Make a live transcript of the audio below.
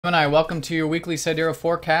Gemini, welcome to your weekly Sidereal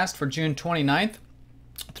forecast for June 29th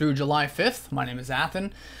through July 5th. My name is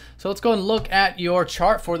Athen. So let's go and look at your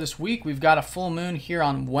chart for this week. We've got a full moon here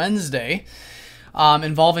on Wednesday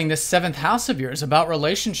involving this 7th house of yours, about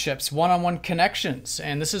relationships, one-on-one connections.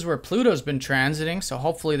 And this is where Pluto's been transiting, so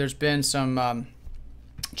hopefully there's been some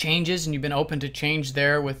changes and you've been open to change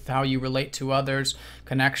there with how you relate to others,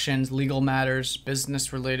 connections, legal matters,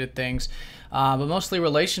 business related things, but mostly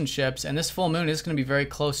relationships. And this full moon is going to be very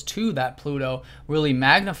close to that Pluto, really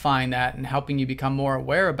magnifying that and helping you become more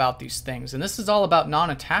aware about these things. And this is all about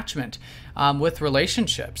non-attachment with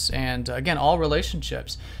relationships, and again, all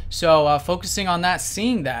relationships. So focusing on that,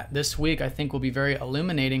 seeing that this week, I think will be very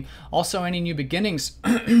illuminating. Also, any new beginnings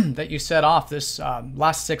that you set off this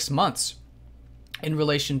last 6 months in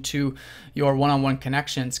relation to your one-on-one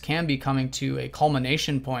connections can be coming to a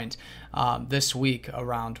culmination point this week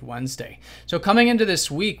around Wednesday. So coming into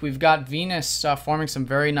this week, we've got Venus forming some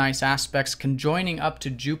very nice aspects, conjoining up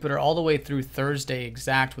to Jupiter all the way through Thursday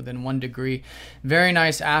exact within 1 degree. Very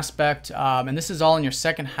nice aspect, and this is all in your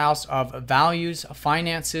 2nd house of values,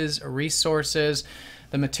 finances, resources,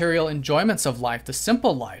 the material enjoyments of life, the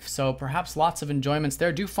simple life. So perhaps lots of enjoyments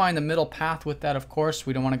there. Do find the middle path with that, of course.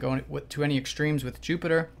 We don't want to go to any extremes with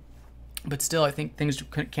Jupiter, but still, I think things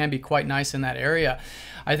can be quite nice in that area.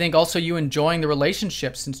 I think also you enjoying the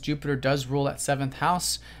relationships, since Jupiter does rule that 7th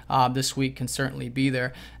house this week, can certainly be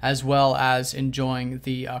there, as well as enjoying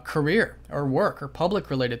the career or work or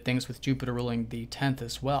public related things with Jupiter ruling the 10th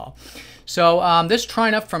as well. So this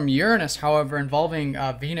trine up from Uranus, however, involving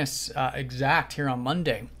Venus exact here on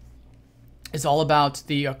Monday, is all about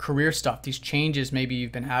the career stuff, these changes maybe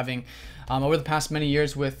you've been having over the past many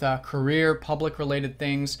years with career, public related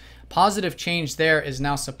things. Positive change there is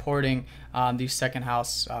now supporting these 2nd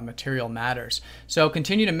house material matters. So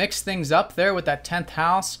continue to mix things up there with that 10th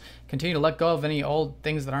house. Continue to let go of any old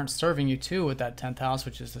things that aren't serving you too with that 10th house,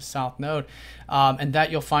 which is the South Node, and that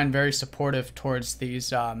you'll find very supportive towards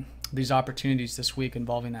these opportunities this week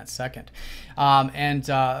involving that 2nd.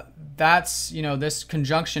 That's, this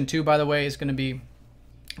conjunction too, by the way, is going to be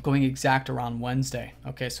going exact around Wednesday.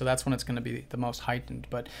 Okay, so that's when it's going to be the most heightened,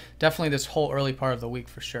 but definitely this whole early part of the week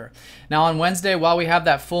for sure. Now on Wednesday, while we have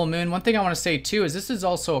that full moon, one thing I want to say too is this is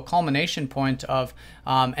also a culmination point of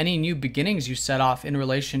any new beginnings you set off in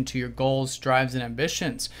relation to your goals, drives, and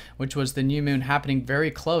ambitions, which was the new moon happening very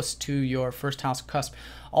close to your 1st house cusp.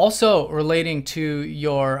 Also relating to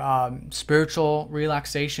your spiritual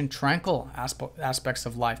relaxation, tranquil aspects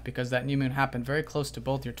of life, because that new moon happened very close to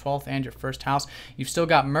both your 12th and your 1st house. You've still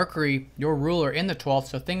got Mercury, your ruler, in the 12th,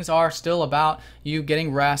 so things are still about you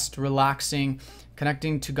getting rest, relaxing,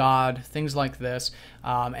 connecting to God, things like this,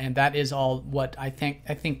 and that is all what I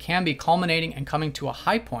think can be culminating and coming to a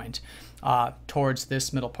high point towards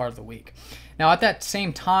this middle part of the week. Now at that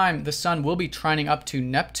same time, the Sun will be trining up to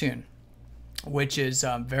Neptune, which is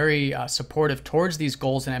very supportive towards these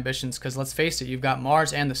goals and ambitions, because let's face it, you've got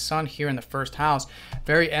Mars and the Sun here in the 1st house.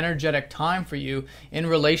 Very energetic time for you in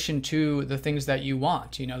relation to the things that you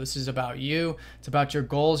want. This is about you. It's about your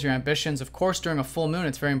goals, your ambitions. Of course, during a full moon,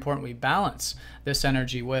 it's very important we balance this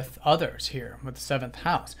energy with others here, with the 7th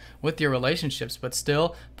house, with your relationships, but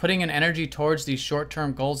still putting an energy towards these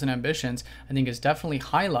short-term goals and ambitions, I think, is definitely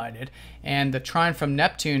highlighted. And the trine from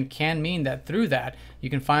Neptune can mean that through that, you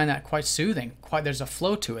can find that quite soothing. There's a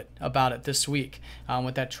flow to it about it this week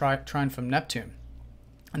with that trine from Neptune.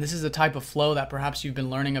 And this is the type of flow that perhaps you've been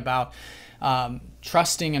learning about,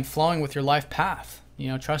 trusting and flowing with your life path.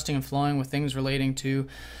 Trusting and flowing with things relating to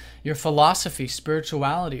your philosophy,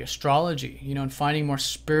 spirituality, astrology, and finding more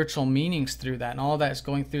spiritual meanings through that. And all of that is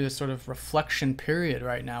going through this sort of reflection period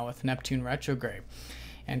right now with Neptune retrograde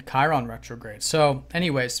and Chiron retrograde. So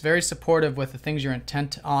anyways, very supportive with the things you're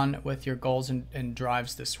intent on with your goals and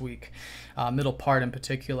drives this week, middle part in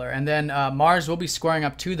particular. And then Mars will be squaring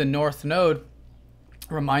up to the North Node,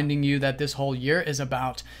 reminding you that this whole year is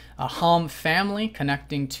about home, family,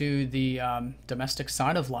 connecting to the domestic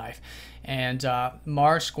side of life. And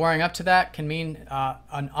Mars squaring up to that can mean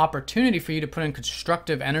an opportunity for you to put in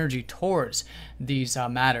constructive energy towards these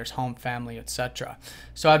matters, home, family, etc.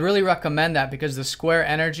 So I'd really recommend that, because the square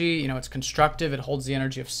energy, it's constructive. It holds the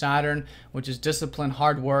energy of Saturn, which is discipline,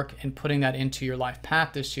 hard work, and putting that into your life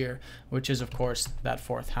path this year, which is, of course, that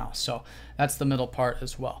 4th house. So that's the middle part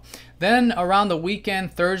as well. Then around the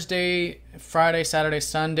weekend, Thursday, Friday, Saturday,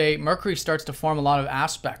 Sunday, Mercury starts to form a lot of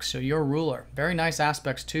aspects. So your ruler, very nice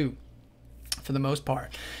aspects too, for for the most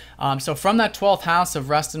part. So from that 12th house of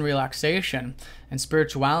rest and relaxation and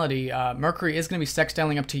spirituality, Mercury is going to be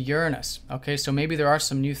sextiling up to Uranus. Okay, so maybe there are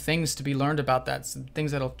some new things to be learned about that, some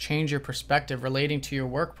things that'll change your perspective relating to your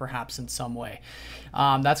work perhaps in some way.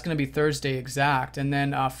 That's going to be Thursday exact. And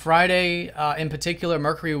then Friday in particular,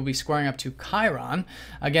 Mercury will be squaring up to Chiron,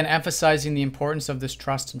 again emphasizing the importance of this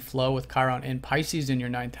trust and flow with Chiron in Pisces in your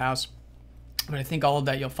 9th house. But I think all of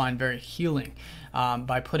that you'll find very healing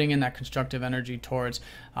by putting in that constructive energy towards,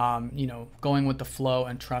 going with the flow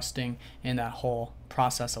and trusting in that whole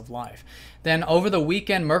process of life. Then over the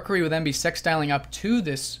weekend, Mercury will then be sextiling up to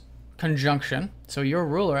this conjunction. So your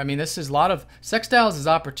ruler, I mean, this is a lot of sextiles is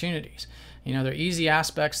opportunities. They're easy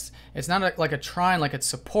aspects. It's not like a trine, like it's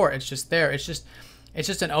support. It's just there. It's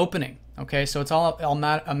just an opening. Okay, so it's all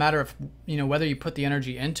a matter of whether you put the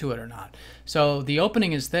energy into it or not. So the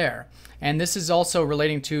opening is there, and this is also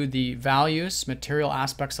relating to the values, material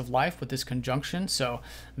aspects of life with this conjunction. So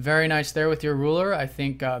very nice there with your ruler. I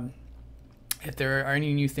think if there are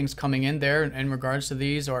any new things coming in there in regards to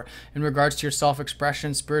these, or in regards to your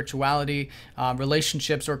self-expression, spirituality,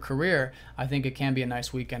 relationships, or career, I think it can be a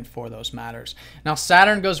nice weekend for those matters. Now,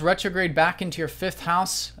 Saturn goes retrograde back into your 5th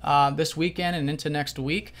house this weekend and into next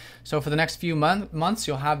week. So for the next few months,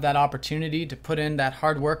 you'll have that opportunity to put in that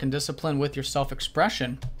hard work and discipline with your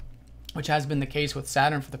self-expression, which has been the case with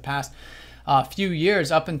Saturn for the past few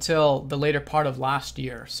years up until the later part of last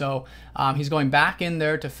year. So he's going back in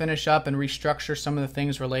there to finish up and restructure some of the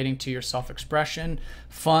things relating to your self-expression,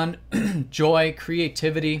 fun, joy,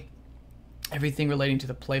 creativity, everything relating to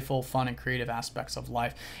the playful, fun, and creative aspects of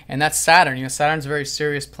life. And that's Saturn. Saturn's a very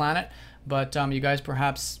serious planet, but you guys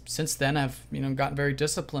perhaps since then have gotten very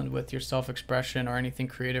disciplined with your self-expression or anything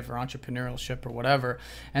creative or entrepreneurship or whatever.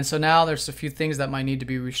 And so now there's a few things that might need to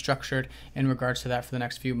be restructured in regards to that for the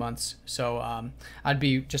next few months. So I'd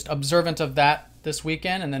be just observant of that this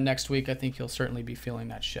weekend, and then next week I think you'll certainly be feeling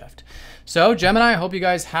that shift. So Gemini, I hope you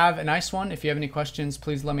guys have a nice one. If you have any questions,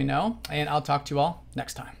 please let me know, and I'll talk to you all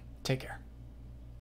next time. Take care.